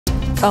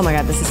Oh my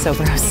God, this is so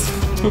gross.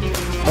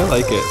 I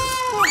like it.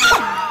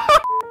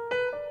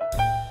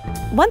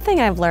 One thing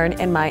I've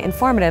learned in my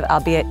informative,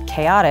 albeit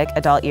chaotic,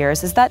 adult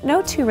years is that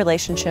no two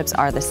relationships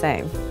are the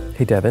same.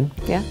 Hey, Devin.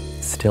 Yeah?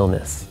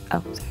 Stillness.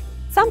 Oh, sorry.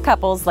 Some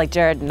couples, like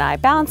Jared and I,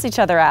 balance each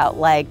other out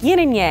like yin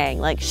and yang,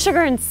 like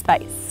sugar and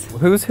spice.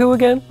 Who's who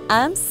again?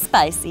 I'm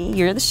spicy,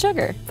 you're the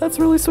sugar. That's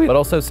really sweet. But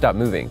also stop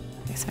moving.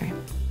 Okay, sorry.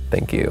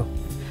 Thank you.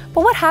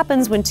 But what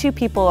happens when two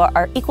people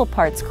are equal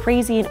parts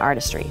crazy in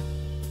artistry?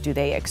 Do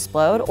they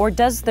explode, or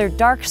does their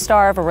dark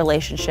star of a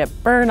relationship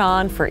burn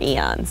on for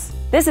eons?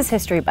 This is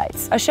History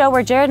Bites, a show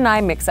where Jared and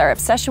I mix our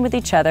obsession with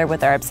each other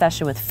with our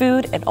obsession with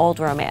food and old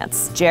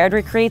romance. Jared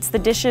recreates the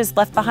dishes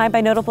left behind by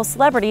notable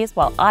celebrities,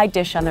 while I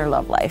dish on their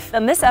love life.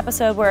 In this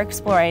episode, we're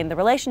exploring the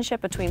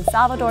relationship between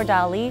Salvador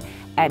Dali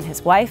and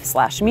his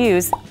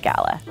wife/muse,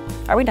 Gala.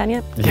 Are we done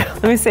yet? Yeah.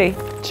 Let me see.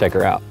 Check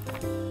her out.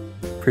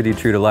 Pretty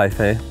true to life,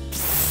 eh?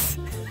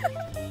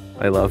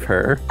 I love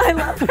her. I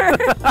love her.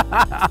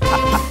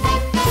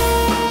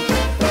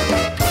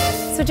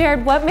 So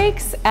Jared, what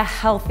makes a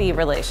healthy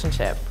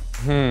relationship?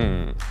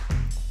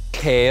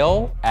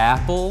 Kale,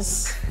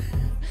 apples,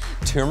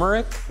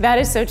 turmeric. That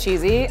is so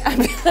cheesy.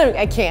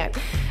 I can't.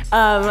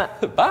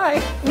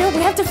 Bye. No,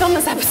 we have to film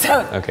this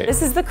episode. Okay.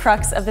 This is the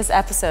crux of this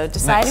episode,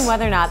 deciding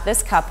whether or not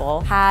this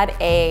couple had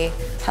a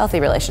healthy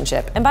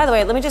relationship. And by the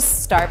way, let me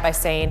just start by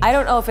saying, I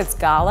don't know if it's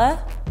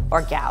Gala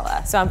or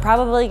Gala. So I'm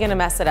probably gonna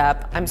mess it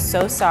up. I'm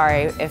so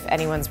sorry if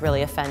anyone's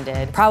really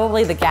offended.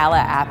 Probably the Gala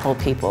apple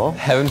people.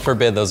 Heaven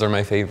forbid, those are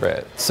my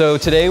favorite. So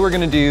today we're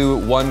gonna do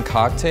one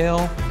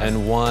cocktail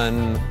and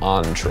one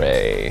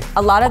entree.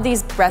 A lot of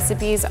these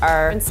recipes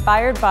are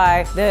inspired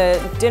by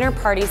the dinner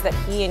parties that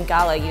he and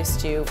Gala used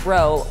to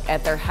throw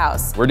at their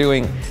house. We're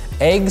doing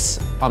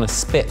eggs on a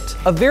spit.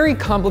 A very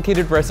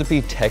complicated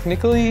recipe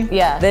technically.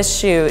 Yeah, this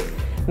shoot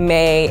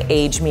may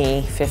age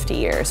me 50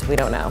 years. We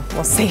don't know,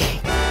 we'll see.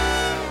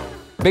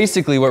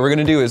 Basically, what we're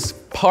gonna do is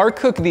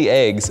par-cook the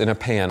eggs in a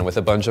pan with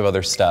a bunch of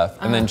other stuff,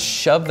 and then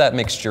shove that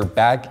mixture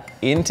back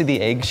into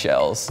the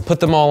eggshells. Put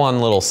them all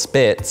on little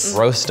spits,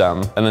 roast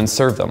them, and then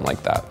serve them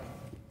like that.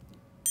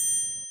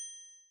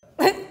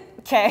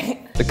 Okay.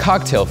 The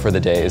cocktail for the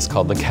day is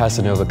called the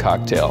Casanova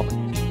cocktail.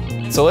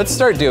 So let's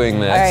start doing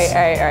this.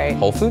 All right.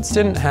 Whole Foods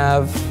didn't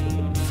have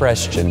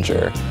fresh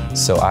ginger,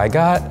 so I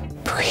got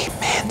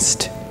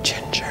pre-minced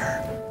ginger.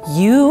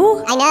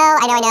 You? I know.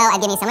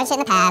 I've given you so much shit in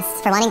the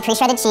past for wanting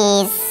pre-shredded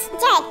cheese.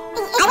 Jared,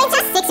 I went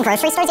to 6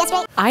 grocery stores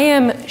yesterday. I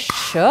am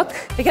shook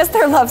because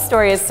their love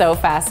story is so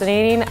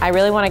fascinating. I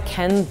really want to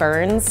Ken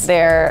Burns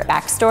their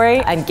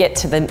backstory and get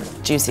to the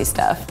juicy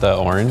stuff. The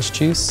orange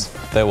juice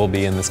that will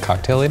be in this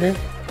cocktail later.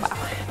 Wow.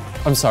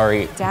 I'm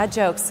sorry. Dad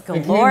jokes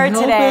galore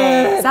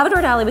today.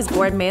 Salvador Dali was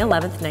born May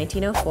 11th,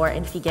 1904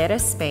 in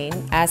Figueres, Spain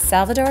as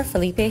Salvador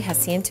Felipe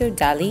Jacinto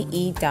Dali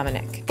y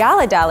Dominic.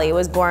 Gala Dali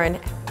was born,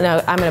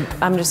 no,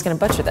 I'm just gonna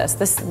butcher this.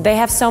 They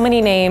have so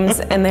many names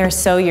and they're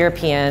so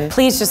European.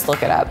 Please just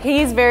look it up.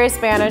 He's very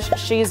Spanish,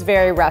 she's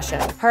very Russian.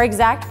 Her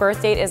exact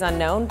birth date is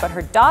unknown, but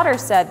her daughter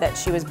said that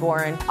she was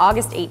born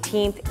August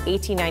 18th,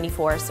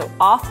 1894. So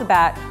off the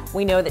bat,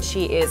 we know that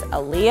she is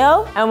a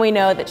Leo and we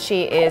know that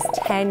she is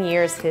 10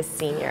 years his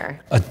senior.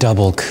 A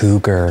double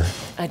cougar.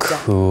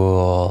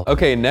 Cool.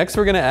 Okay, next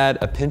we're gonna add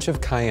a pinch of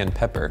cayenne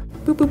pepper.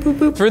 Boop, boop, boop,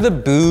 boop. For the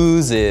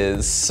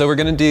boozes, so we're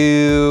gonna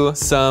do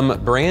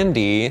some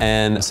brandy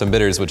and some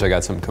bitters, which I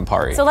got some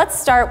Campari. So let's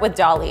start with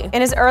Dali.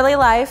 In his early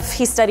life,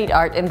 he studied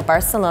art in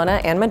Barcelona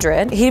and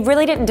Madrid. He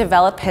really didn't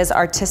develop his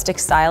artistic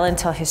style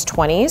until his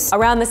 20s,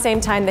 around the same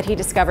time that he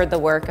discovered the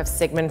work of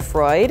Sigmund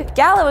Freud.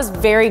 Gala was a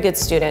very good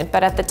student,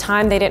 but at the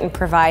time they didn't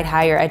provide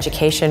higher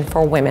education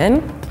for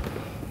women.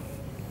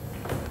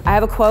 I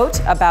have a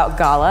quote about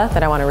Gala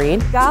that I want to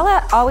read.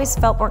 Gala always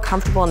felt more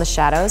comfortable in the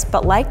shadows,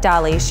 but like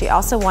Dali, she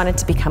also wanted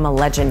to become a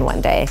legend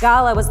one day.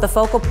 Gala was the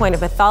focal point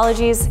of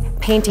mythologies,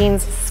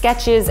 paintings,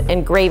 sketches,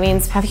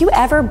 engravings. Have you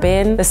ever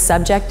been the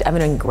subject of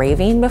an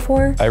engraving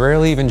before? I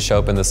rarely even show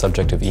up in the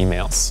subject of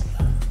emails.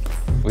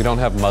 We don't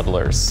have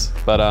muddlers,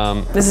 but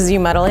This is you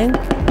muddling?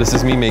 this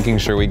is me making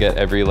sure we get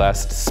every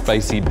last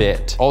spicy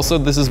bit. Also,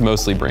 this is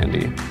mostly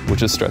brandy,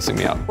 which is stressing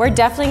me out. We're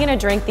definitely gonna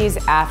drink these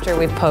after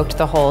we've poked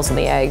the holes in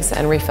the eggs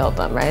and refilled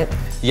them, right?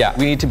 Yeah,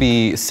 we need to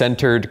be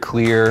centered,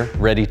 clear,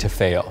 ready to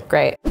fail.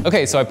 Great.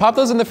 Okay, so I popped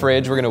those in the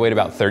fridge. We're gonna wait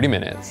about 30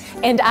 minutes.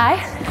 And I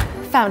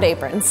found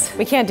aprons.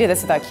 We can't do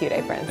this without cute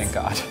aprons. Thank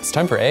God. It's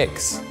time for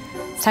eggs.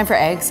 It's time for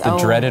eggs. The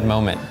dreaded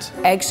moment.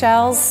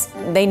 Eggshells,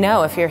 they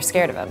know if you're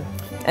scared of them.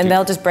 And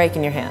they'll just break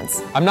in your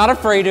hands. I'm not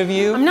afraid of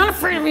you. I'm not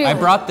afraid of you. I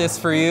brought this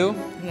for you.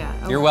 Yeah.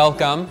 Okay. You're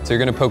welcome. So you're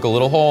gonna poke a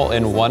little hole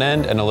in one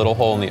end and a little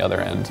hole in the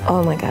other end.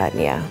 Oh my God,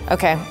 yeah.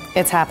 Okay,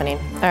 it's happening.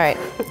 All right.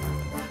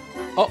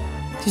 Oh.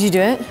 Did you do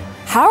it?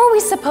 How are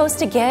we supposed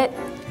to get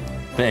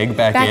The egg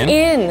back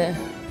in?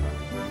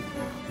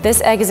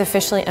 This egg is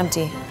officially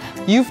empty.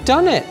 You've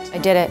done it. I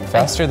did it.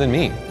 Faster than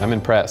me. I'm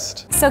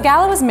impressed. So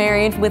Gala was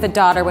married with a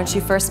daughter when she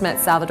first met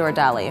Salvador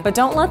Dali. But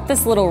don't let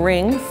this little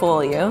ring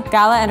fool you.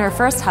 Gala and her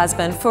first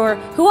husband, for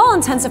who all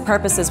intents and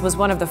purposes was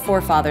one of the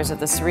forefathers of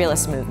the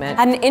Surrealist movement,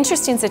 had an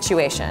interesting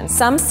situation.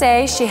 Some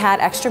say she had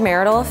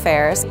extramarital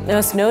affairs,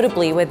 most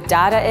notably with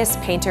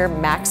Dadaist painter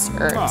Max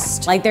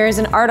Ernst. Like there is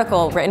an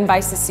article written by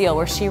Cecile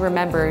where she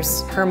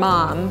remembers her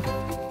mom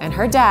and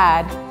her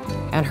dad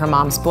and her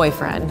mom's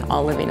boyfriend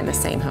all living in the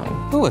same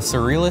home. Ooh, a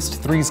Surrealist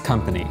Threes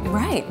Company.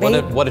 Right.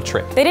 What a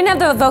trip. They didn't have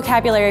the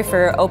vocabulary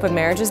for open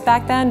marriages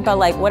back then, but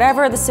like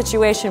whatever the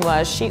situation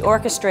was, she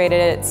orchestrated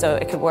it so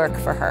it could work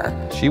for her.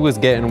 She was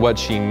getting what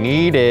she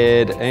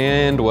needed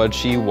and what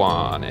she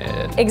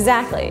wanted.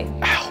 Exactly.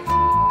 Ow.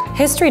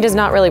 History does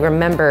not really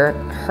remember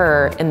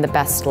her in the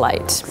best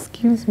light.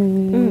 Excuse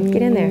me.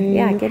 Get in there.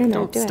 Yeah, get in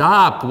there. Don't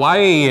stop.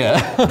 Why?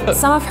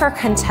 Some of her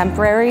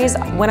contemporaries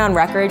went on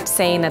record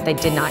saying that they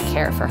did not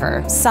care for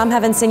her. Some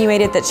have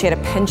insinuated that she had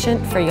a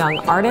penchant for young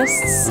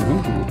artists.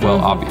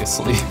 Well,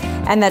 obviously.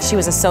 And that she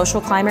was a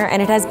social climber,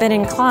 and it has been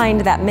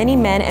inclined that many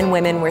men and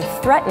women were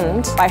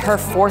threatened by her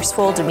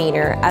forceful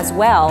demeanor as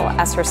well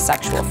as her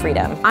sexual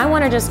freedom. I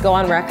want to just go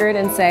on record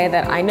and say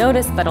that I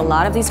noticed that a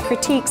lot of these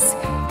critiques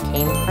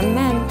came from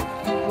men.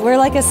 We're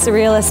like a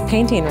surrealist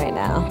painting right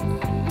now.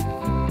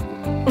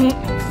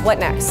 What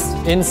next?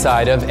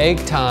 Inside of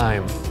Egg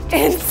Time.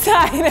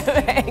 Inside of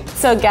it.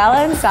 So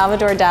Gala and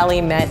Salvador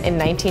Dali met in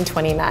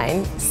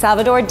 1929.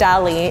 Salvador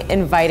Dali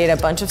invited a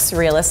bunch of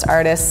surrealist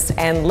artists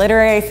and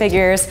literary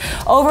figures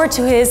over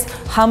to his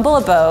humble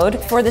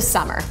abode for the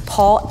summer.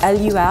 Paul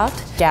Eluard,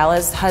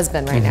 Gala's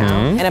husband right now,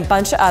 and a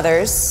bunch of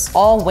others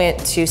all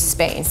went to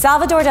Spain.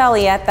 Salvador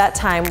Dali at that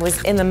time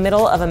was in the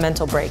middle of a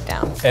mental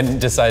breakdown.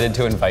 And decided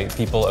to invite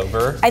people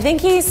over. I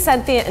think he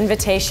sent the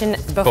invitation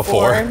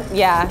before.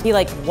 Yeah, he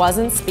like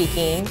wasn't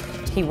speaking.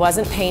 He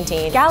wasn't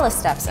painting. Gala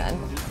steps in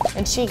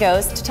and she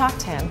goes to talk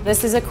to him.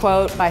 This is a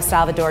quote by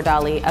Salvador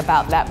Dali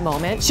about that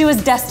moment. She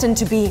was destined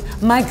to be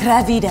my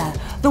gravida,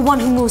 the one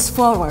who moves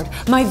forward,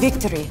 my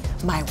victory,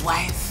 my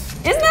wife.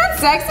 Isn't that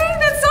sexy?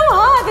 That's so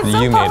hot. That's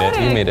so poetic.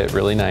 You made it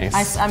really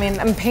nice. I mean,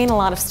 I'm paying a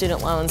lot of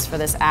student loans for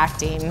this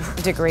acting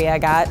degree I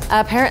got.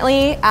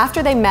 Apparently,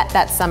 after they met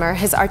that summer,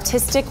 his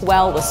artistic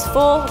well was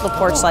full, the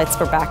porch lights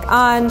were back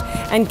on,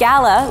 and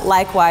Gala,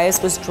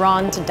 likewise, was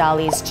drawn to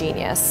Dali's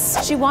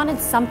genius. She wanted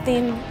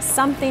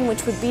something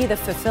which would be the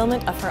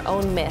fulfillment of her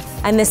own myth.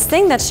 And this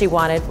thing that she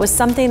wanted was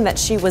something that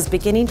she was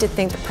beginning to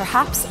think that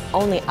perhaps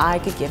only I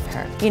could give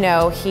her. You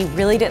know, he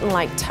really didn't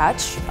like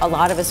touch. A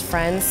lot of his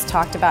friends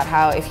talked about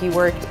how if you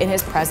were in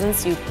his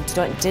presence, you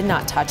did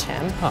not touch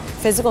him.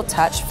 Physical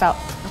touch felt,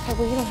 okay,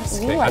 well you don't have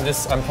to, you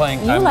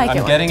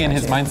I'm getting in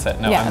his mindset.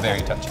 No, yeah, I'm very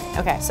touchy.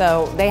 Okay,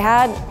 so they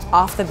had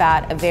off the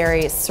bat a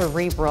very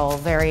cerebral,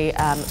 very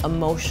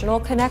emotional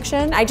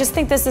connection. I just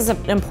think this is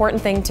an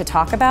important thing to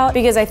talk about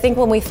because I think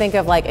when we think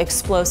of like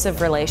explosive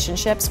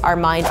relationships, our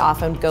mind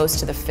often goes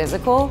to the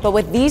physical, but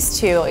with these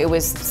two, it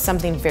was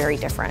something very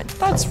different.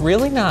 That's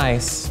really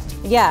nice.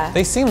 Yeah.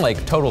 They seem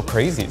like total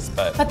crazies,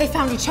 but they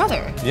found each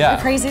other. Yeah.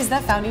 The crazies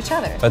that found each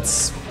other.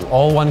 That's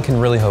all one can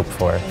really hope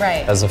for.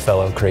 Right. As a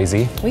fellow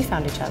crazy. We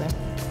found each other.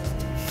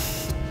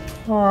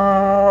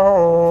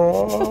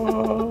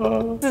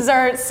 This is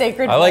our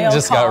sacred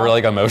just got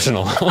really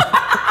emotional.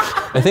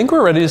 I think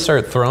we're ready to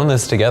start throwing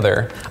this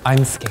together.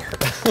 I'm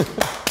scared.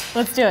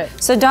 Let's do it.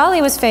 So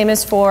Dali was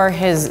famous for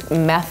his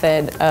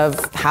method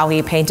of how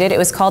he painted. It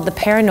was called the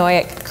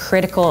paranoid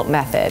critical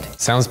method.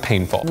 Sounds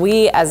painful.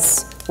 We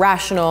as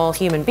rational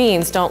human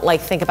beings don't like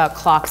think about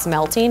clocks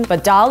melting,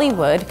 but Dali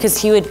would, because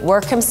he would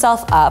work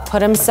himself up,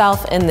 put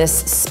himself in this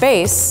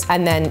space,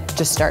 and then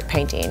just start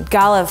painting.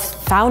 Gala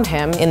found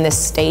him in this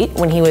state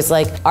when he was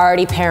like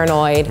already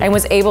paranoid and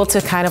was able to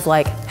kind of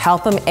like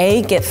help him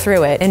A, get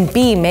through it, and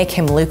B, make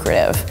him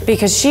lucrative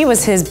because she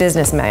was his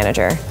business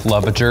manager.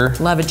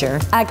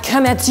 Lovager. I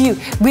come at you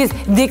with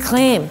the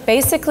claim.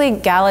 Basically,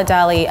 Gala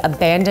Dali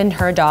abandoned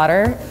her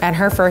daughter and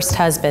her first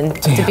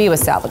husband to be with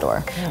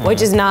Salvador,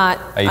 which is not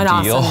an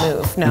awesome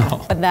move,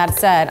 no. But that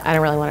said, I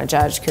don't really want to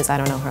judge because I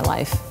don't know her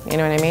life. You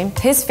know what I mean?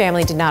 His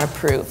family did not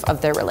approve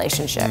of their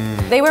relationship.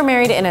 They were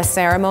married in a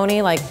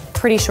ceremony like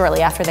pretty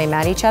shortly after they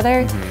met each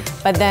other,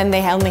 but then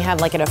they only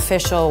had like an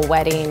official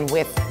wedding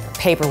with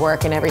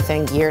paperwork and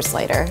everything years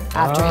later,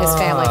 after his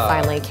family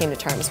finally came to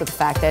terms with the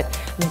fact that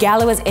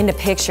Gala was in the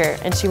picture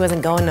and she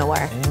wasn't going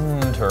nowhere.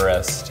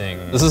 Interesting.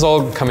 This is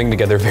all coming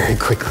together very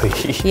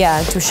quickly.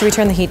 Yeah, should we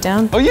turn the heat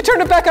down? Oh, you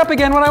turned it back up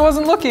again when I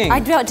wasn't looking. I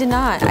did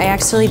not. I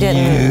actually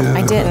didn't.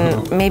 I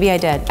didn't. Maybe I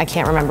did. I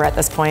can't remember at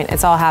this point.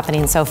 It's all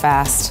happening so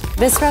fast.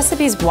 This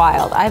recipe's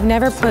wild. I've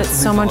never put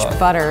so much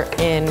butter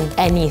in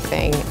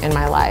anything in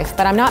my life,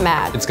 but I'm not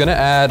mad. It's gonna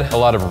add a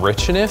lot of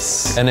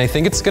richness, and I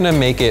think it's gonna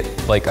make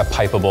it like a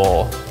pipeable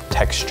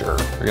texture.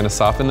 We're gonna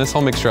soften this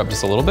whole mixture up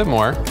just a little bit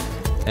more.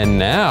 And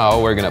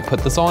now we're gonna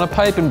put this all in a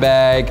piping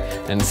bag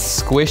and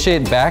squish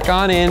it back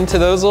on into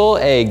those little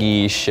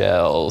eggy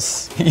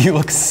shells. You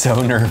look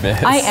so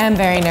nervous. I am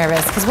very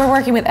nervous because we're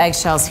working with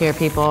eggshells here,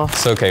 people.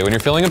 It's okay, when you're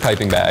filling a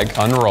piping bag,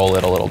 unroll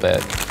it a little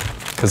bit.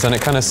 because then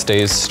it kind of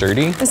stays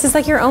sturdy. This is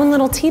like your own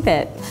little tea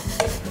bit.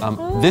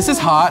 This is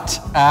hot.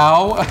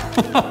 Ow.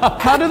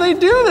 How do they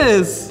do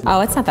this?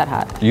 Oh, it's not that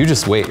hot. You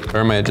just wait, or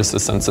am I just a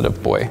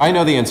sensitive boy? I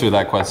know the answer to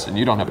that question.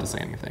 You don't have to say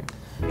anything.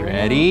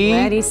 Ready?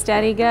 Ready,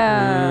 steady, go.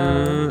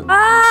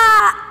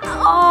 Ah!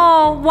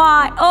 Oh,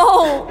 why?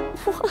 Oh,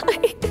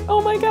 why?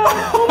 Oh my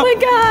God, oh my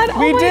God, oh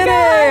We my did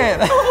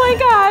God. it! Oh my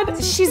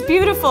God, she's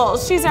beautiful.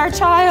 She's our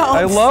child.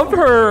 I love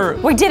her.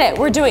 We did it,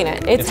 we're doing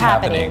it. It's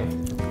happening.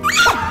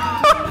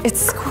 It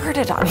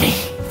squirted on me.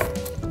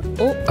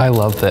 I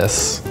love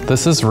this.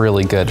 This is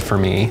really good for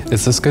me.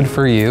 Is this good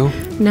for you?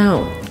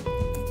 No.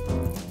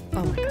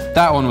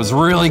 That one was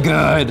really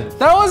good.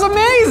 That was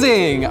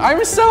amazing.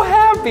 I'm so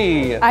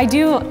happy. I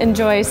do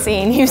enjoy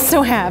seeing you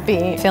so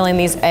happy. Filling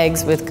these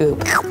eggs with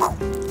goop.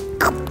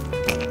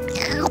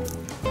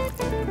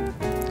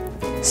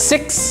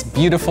 6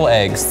 beautiful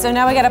eggs. So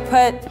now we gotta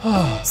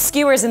put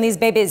skewers in these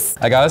babies.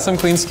 I got us some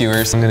clean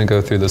skewers. I'm gonna go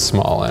through the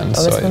small end.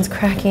 Oh, this one's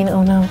cracking,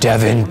 oh no.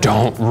 Devin,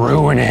 don't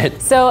ruin it.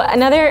 So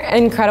another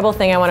incredible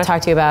thing I want to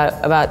talk to you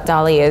about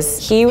Dali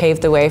is he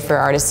paved the way for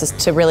artists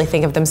to really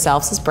think of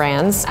themselves as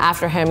brands.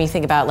 After him, you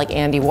think about like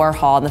Andy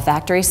Warhol and the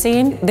factory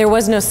scene. There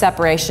was no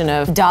separation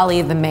of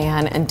Dali the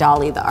man and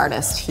Dali the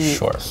artist.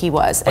 He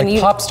was.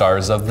 Like pop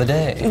stars of the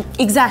day.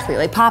 Exactly,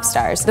 like pop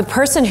stars. The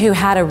person who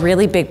had a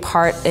really big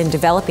part in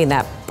developing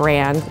that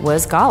brand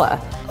was Gala.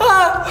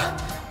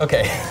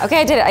 Okay.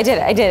 Okay, I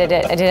did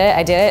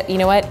it. You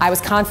know what? I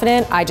was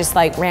confident. I just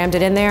like rammed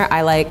it in there.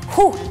 I like,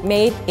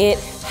 made it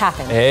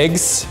happen.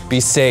 Eggs, be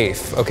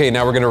safe. Okay,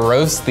 now we're gonna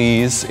roast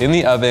these in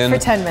the oven. For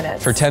 10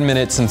 minutes. For 10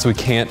 minutes, since we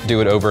can't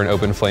do it over an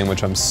open flame,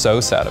 which I'm so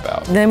sad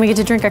about. Then we get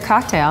to drink a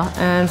cocktail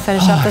and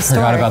finish up the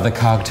story. I forgot about the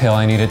cocktail.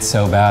 I need it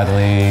so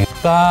badly.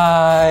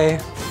 Bye.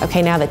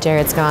 Okay, now that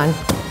Jared's gone.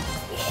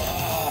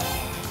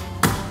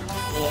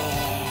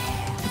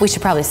 We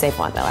should probably save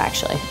one though,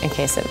 actually, in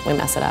case we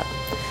mess it up.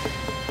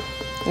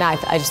 Now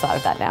I just thought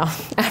of that now,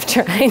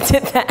 after I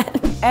did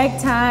that.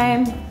 Egg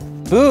time.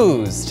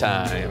 Booze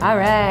time. All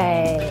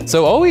right.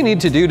 So all we need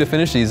to do to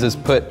finish these is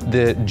put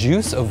the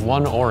juice of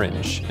 1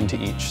 orange into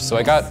each. So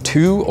I got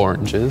 2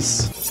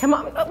 oranges. Come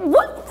on,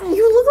 what?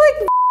 You look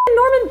like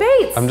Norman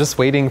Bates. I'm just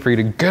waiting for you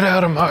to get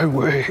out of my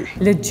way.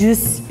 The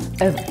juice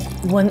of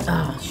 1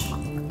 orange.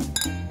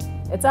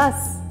 It's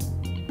us.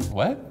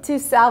 What? To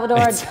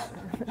Salvador.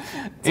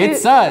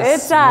 It's us.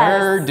 It's us.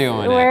 We're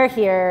doing it. We're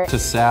here. To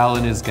Sal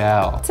and his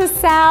gal. To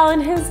Sal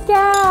and his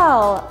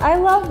gal. I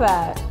love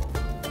that.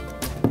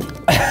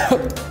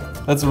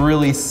 That's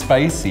really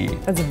spicy.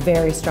 That's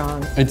very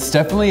strong. It's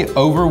definitely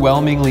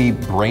overwhelmingly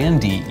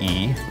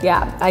brandy-y.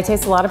 Yeah, I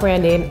taste a lot of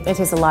brandy. I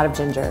taste a lot of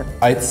ginger.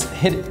 It's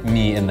hit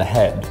me in the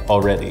head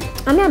already.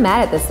 I'm not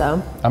mad at this though.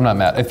 I'm not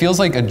mad. It feels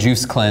like a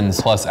juice cleanse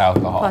plus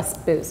alcohol. Plus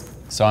booze.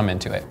 So I'm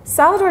into it.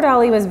 Salvador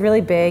Dali was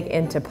really big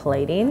into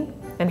plating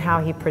and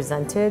how he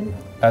presented.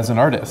 As an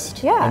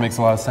artist. Yeah. That makes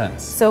a lot of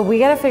sense. So we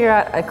gotta figure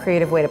out a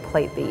creative way to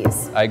plate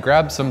these. I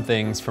grabbed some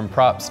things from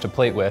props to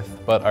plate with,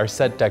 but our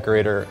set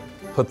decorator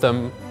put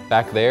them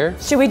back there.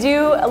 Should we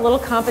do a little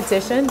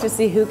competition to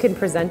see who can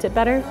present it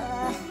better?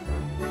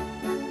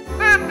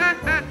 Can I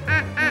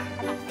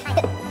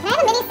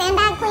have a mini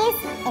sandbag, please?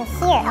 In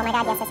here. Oh my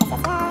God, yes.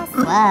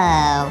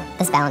 Whoa.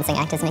 This balancing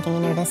act is making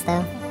me nervous,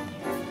 though.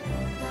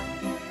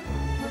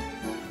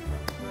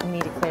 We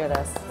need to clear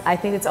this. I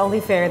think it's only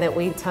fair that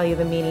we tell you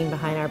the meaning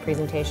behind our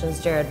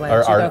presentations. Jared, why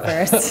don't you go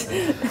first?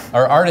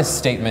 Our artist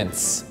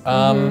statements.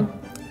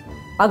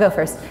 I'll go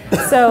first.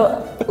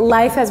 So,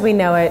 life as we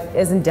know it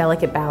is in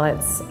delicate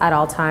balance at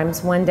all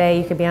times. One day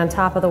you could be on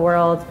top of the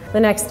world, the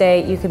next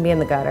day you can be in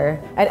the gutter.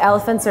 And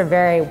elephants are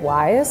very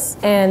wise,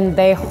 and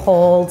they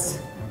hold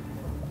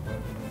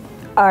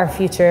our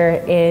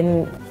future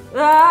in...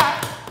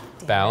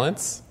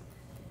 Balance.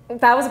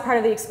 That was a part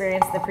of the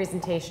experience, the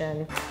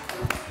presentation.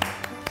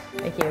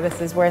 Thank you, this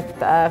is worth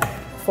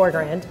 $4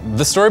 grand.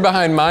 The story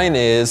behind mine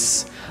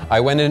is, I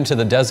went into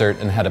the desert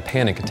and had a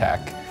panic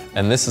attack,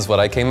 and this is what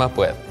I came up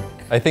with.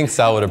 I think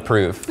Sal would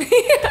approve.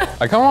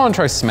 I kind of want to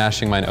try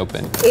smashing mine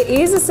open. It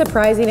is a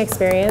surprising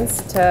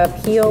experience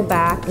to peel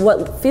back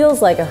what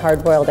feels like a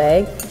hard-boiled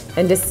egg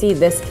and to see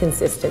this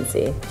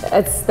consistency.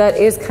 That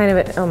is kind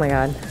of oh my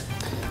God.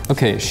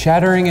 Okay,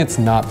 shattering it's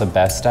not the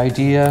best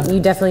idea. You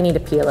definitely need to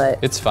peel it.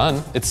 It's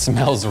fun. It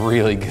smells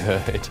really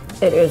good.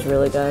 It is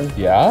really good.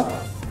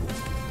 Yeah?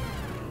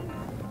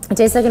 It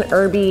tastes like an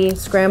herby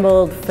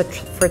scrambled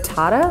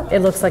frittata. It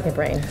looks like a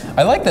brain.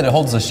 I like that it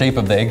holds the shape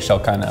of the eggshell,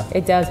 kind of.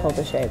 It does hold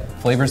the shape.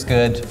 Flavor's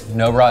good,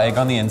 no raw egg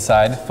on the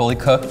inside, fully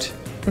cooked.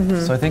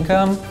 So I think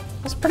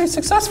it's pretty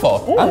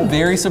successful. Ooh. I'm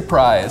very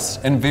surprised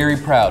and very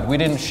proud. We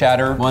didn't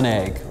shatter 1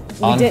 egg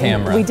on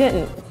camera. We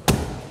didn't.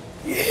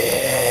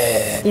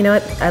 Yeah. You know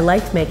what? I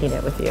liked making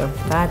it with you.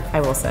 That I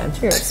will say.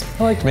 Cheers.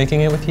 I liked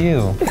making it with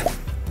you.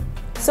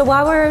 So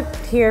while we're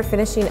here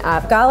finishing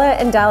up, Gala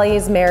and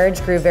Dali's marriage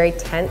grew very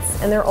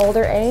tense in their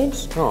older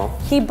age. Oh.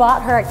 He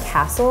bought her a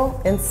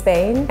castle in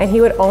Spain, and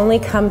he would only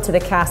come to the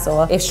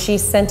castle if she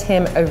sent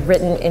him a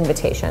written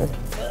invitation.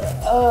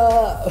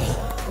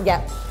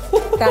 Yeah.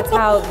 That's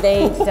how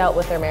they dealt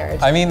with their marriage.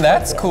 I mean,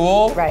 that's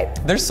cool. Right.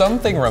 There's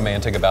something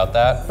romantic about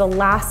that. The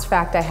last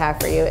fact I have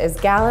for you is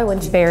Gallo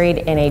was buried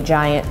in a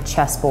giant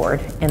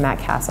chessboard in that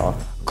castle.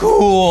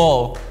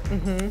 Cool.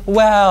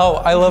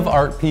 Wow, I love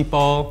art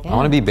people. I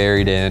want to be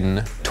buried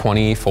in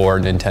 24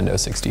 Nintendo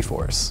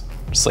 64s.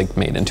 Just like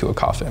made into a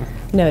coffin.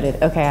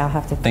 Noted. Okay, I'll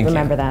have to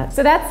remember you. that.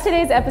 So that's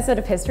today's episode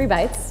of History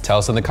Bites. Tell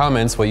us in the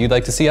comments what you'd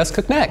like to see us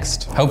cook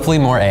next. Hopefully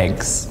more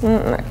eggs.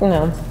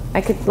 No,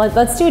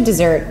 let's do a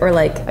dessert or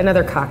like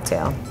another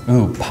cocktail.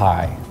 Ooh,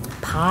 pie.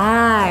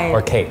 Pie.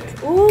 Or cake.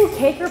 Ooh,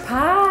 cake or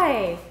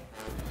pie.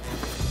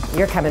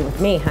 You're coming with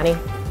me, honey.